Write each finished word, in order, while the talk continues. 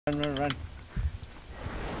Run.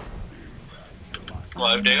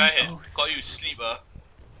 Well, if that guy had got you sleep,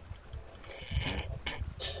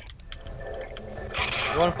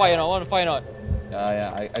 You wanna fight or not?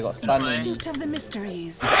 Yeah, I got stunned. Pursuit of the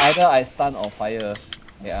mysteries. It's either I stun or fire.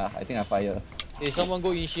 Yeah, I think I fire. Hey, someone go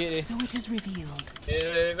initiate it. So it is revealed.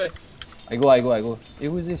 I go. Hey,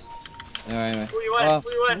 who is this? Anyway. Who you want?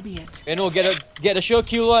 So be it. Hey, no, get a sure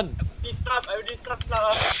kill one. I will disrupt now. Now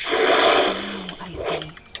I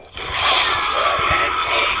see.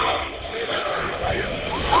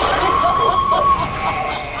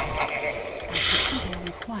 As the temple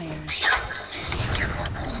requires.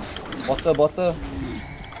 Butter.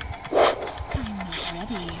 I'm not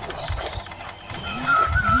ready.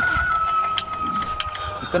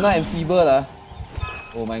 You kena enfeeble lah.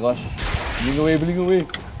 Oh my gosh. Bling away.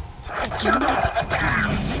 It's not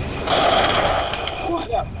time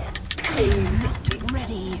yet. I'm not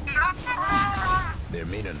ready. They're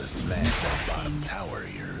meaning to smash that bottom tower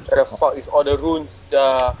here. Where the fuck is all the runes?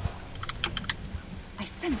 I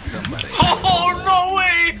sense Somebody. Oh no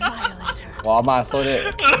way! violator. Wow, I saw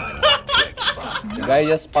that. The guy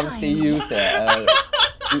just punched you.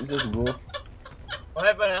 Whip just go. What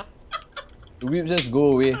happened? The whip just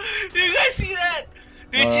go away. You guys see that?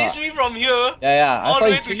 They chased me from here. Yeah. I All saw the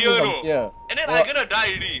you way to chasing here, from here. And then I'm gonna die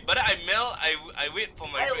already. But then I melt, I wait for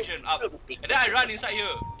my reaction up. And then I run inside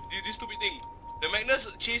here. This stupid thing. The Magnus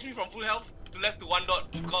chased me from full health to left to 1 dot.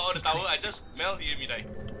 Got all the tower, I just melt, he made me die.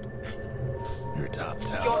 Your top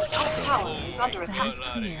tower. Your top tower is under That attack. is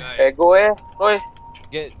clear. Hey, go Oi.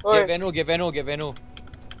 Get Oi. Veno.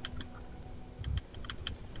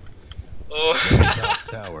 Oh. Top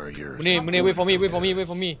tower here. Mune, wait for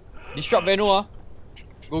me. Disrupt Veno ah.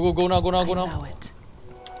 Go now. I vow it.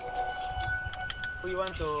 Who you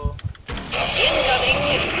want to?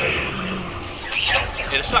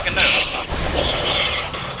 Hey, the slug can die.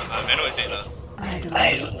 Venom is dead lah.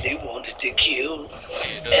 I only wanted to kill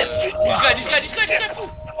This guy.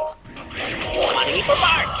 money for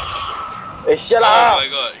Bart. Hey, shut Oh up! my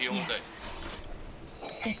god, he almost died. Yes.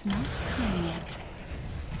 It's not time yet.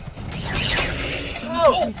 So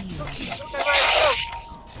it is revealed.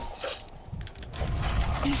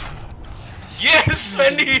 Snap. Yes,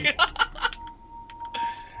 Fendi!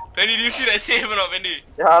 Fendi, do you see that save or not, Fendi?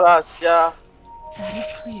 Yalah, Syah. That is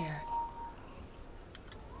clear.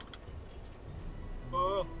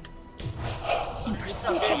 Oh. In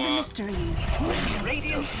pursuit of the mysteries.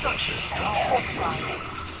 Radiant structures are fortified.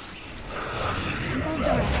 Temple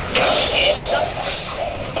direct.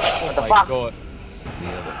 Oh my god. The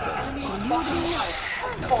other fellas.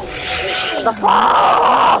 What the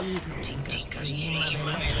fuck?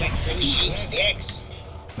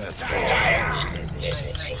 That's fair.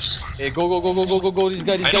 Hey, go. This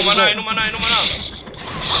guy. I know mana.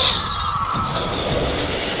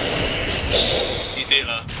 He's dead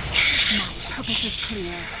lah. My purpose is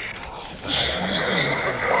clear.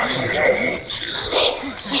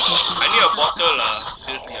 I need a bottle lah.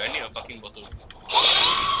 Seriously, I need a fucking bottle.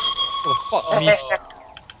 Oh fuck, miss.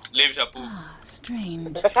 Lame Shapu. Ah,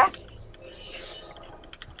 strange.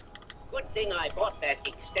 Good thing I bought that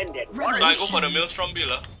extended So I go for the Maelstrom bill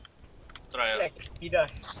lah. Try lah. He does.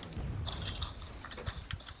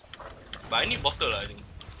 But I need bottle lah, I think.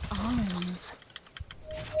 Arms.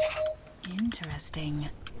 Interesting.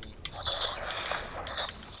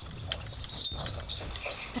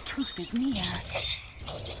 The truth is near.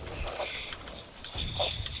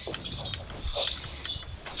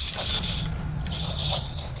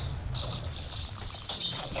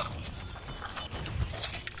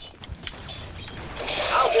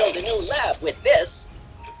 I'll build a new lab with this.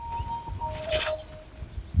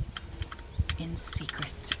 In secret.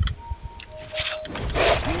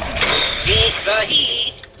 Take the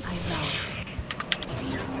heat. I vow it.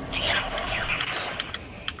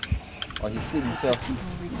 Oh, he sleep himself. Temple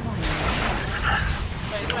requires.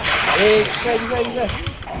 Hey, this guy.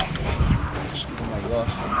 Oh my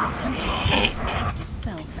gosh. Protect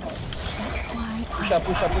itself. That's why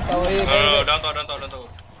Push up tower. Hey, No, down tower.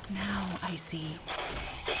 now I see.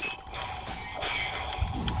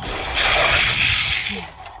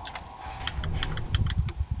 Yes.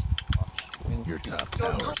 Your top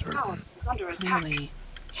tower's hurting. Is under attack. Clearly,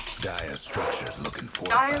 Dire structures looking Dire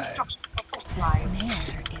fortified. structures are the fortified.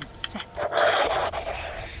 snare is set.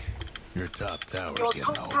 Your top tower's Your getting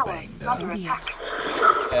top all tower banged is up. under So be attack. it.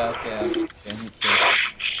 Yeah, can hit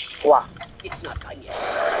you. Wah. It's not done yet.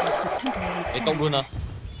 As the temple Hey, talk Bruna. requires.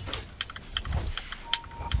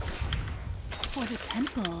 For the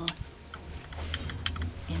temple.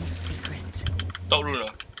 In secret. Top rune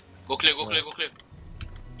lah. Go clear.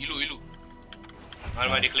 Ilu.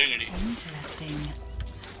 Dia clearing already. Interesting.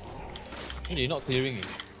 They're not clearing it.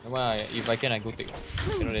 Never mind, if I can, I go take.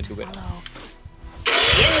 Cannot then too bad.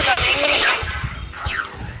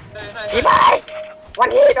 Nice!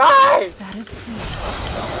 One hit, oi! That is clear.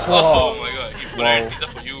 Oh my god, he blind pizza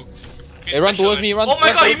for you. Hey, run towards me, run. Oh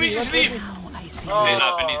my god, he towards me, missed his run sleep! Now I see. Oh. Dead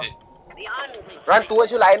lah, Penny dead. Run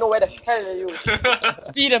towards you like I know where the hell are you.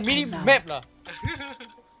 See the mini map lah.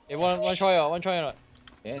 Hey, one try or one try or not?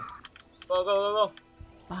 Yeah. Go.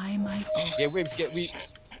 By my oath. Get whips, get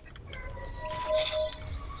whips.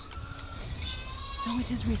 So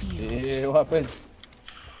it is revealed. Eh, what happened?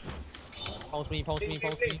 Pounce me.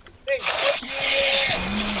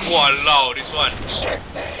 Walao, this one.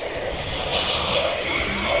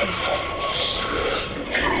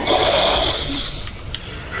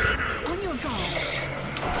 On your guard.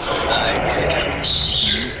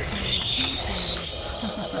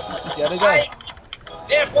 The other guy.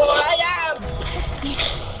 Therefore I am!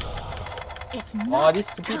 It's Oh, not this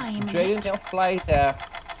stupid time dragon yet. cannot fly there.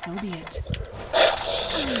 So be it.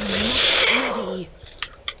 I'm not ready.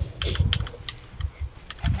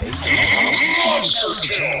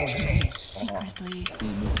 Secretly,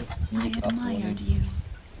 I admired you.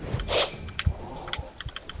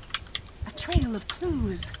 A trail of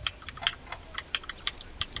clues.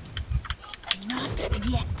 Not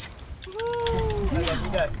yet. This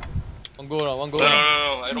now. One go lah, one go No,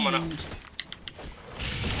 lah. I don't mana.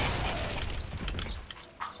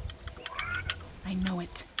 I know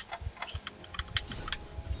it.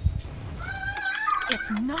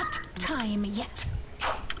 It's not time yet.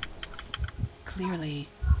 Clearly,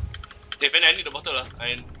 Hey, Fen, I need the bottle lah.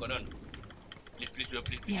 I got none. Please.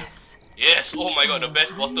 yes. Yes, oh my god, the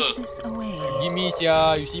best Hide bottle. this away. Give me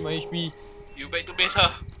sia, you see my HP. You back to base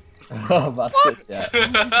ah. Bastard, yeah. So it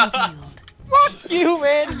is revealed. Fuck you,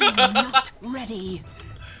 man. I'm not ready.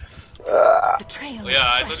 The trail Oh is yeah,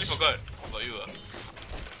 I fresh. totally forgot about you ah.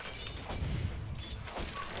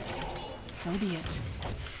 So be it.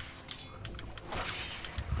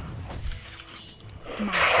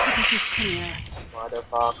 My purpose is clear.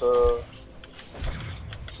 Motherfucker.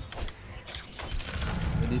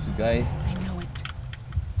 This guy. I know it.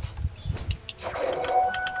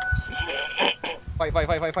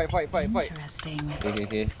 Fight. Interesting.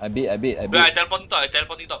 Okay. I beat. Wait, I teleport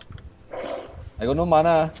top. I got no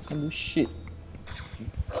mana. Can't do shit.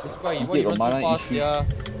 This guy, You why you got run mana too fast, issue. yeah?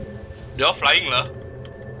 They all flying lah.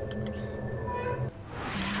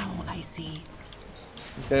 Now I see.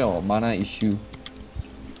 This guy got mana issue.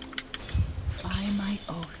 By my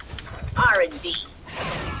oath. R&D.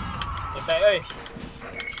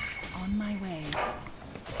 On my way.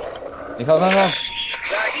 Hey, come.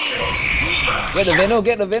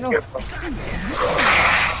 Get the Veno. I sense a mystery.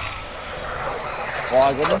 Wow,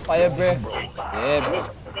 I got no fire breath. Yeah, bro.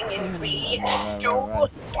 In 3, Run. 2, 1.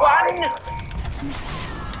 Snap.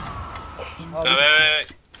 Wait.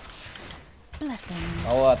 Blessings.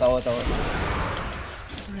 Tower.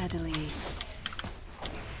 Readily.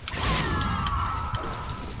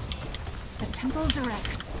 The temple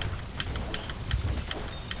directs.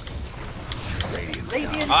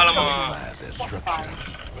 Alamak. Their structure.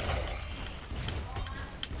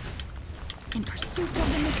 In pursuit of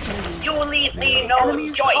the mysteries. You leave me no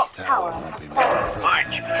choice. Tower won't be making fruit.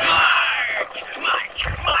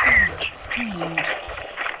 March. Strange.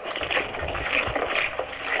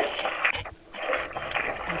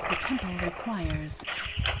 As the temple requires.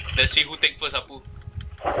 Let's see who take first Apu.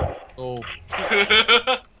 Oh,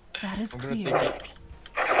 That is I'm gonna clear. take it.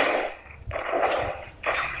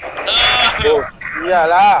 Oh,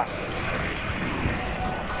 iyalah.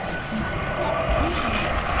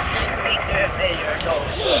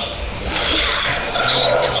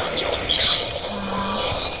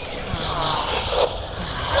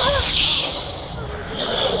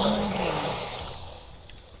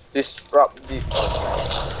 Disrupt the...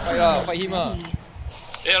 Fight him lah.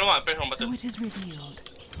 Eh, alamak, I press wrong So button. it is revealed.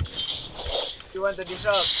 You want to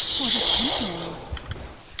disrupt? For the temple.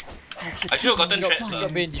 As the I should've gotten temple traps,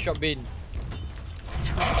 requires. Disrupt Bane.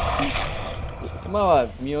 Traps. Come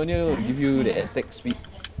on, Mjolnir will give you the attack speed.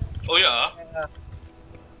 Oh yeah,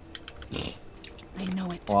 I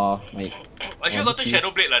know it. Wow, mate. I should've gotten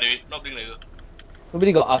Shadow Blade lah, David. Not Blink Dagger.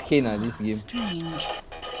 Nobody got arcane this game. Strange.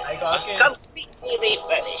 I got it. Completely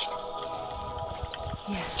refurnished.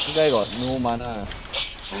 This Yes. guy got no mana.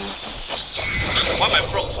 Why my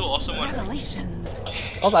proc so awesome one? Revelations.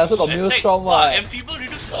 Also, I also got Maelstrom. Enfeeble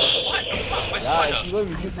reduce. What the fuck? My Yeah, squad if you go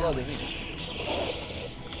reduce all the damage.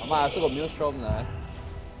 I also got Maelstrom lah.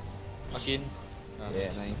 Makin.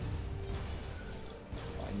 Yeah, nice.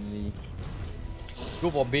 Finally. Go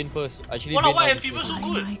for Bane first. Actually, Wow, Bane why now Enfeeble is so By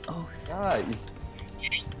good? my oath. Yeah, it's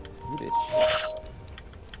good.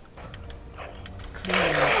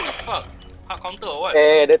 Holy fuck. Hard counter or what?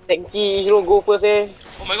 Eh, the tanky hero go first eh.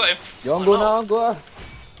 Oh my god. You want go now? Go ah.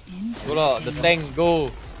 Go lah, the tank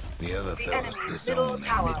go. The other fellas disown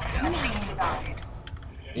that mid-tower.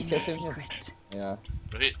 You catch him here. Secret. Yeah.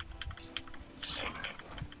 Rohit.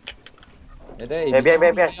 There, Eh, biar.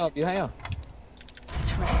 behind you.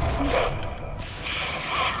 Trap snap.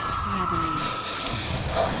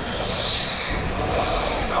 Ready.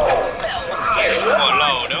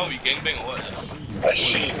 Walao, that one we gangbang or what?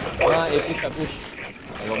 Push. I got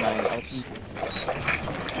my ulti.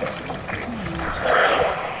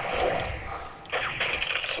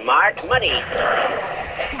 Smart money.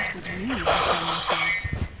 That would really be fun.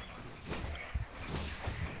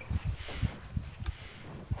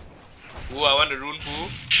 Ooh, I want the rune pool.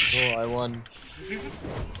 Oh, I want.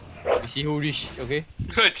 We see who reach, okay?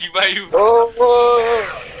 Chiba you. Oh.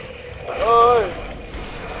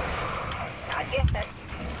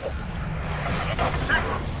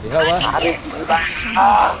 They help ah. Habis.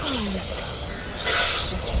 Exposed.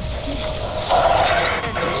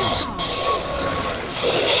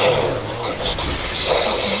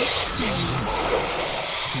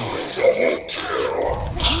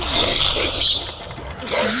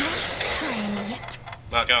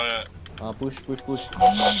 Nah, cannot. Push.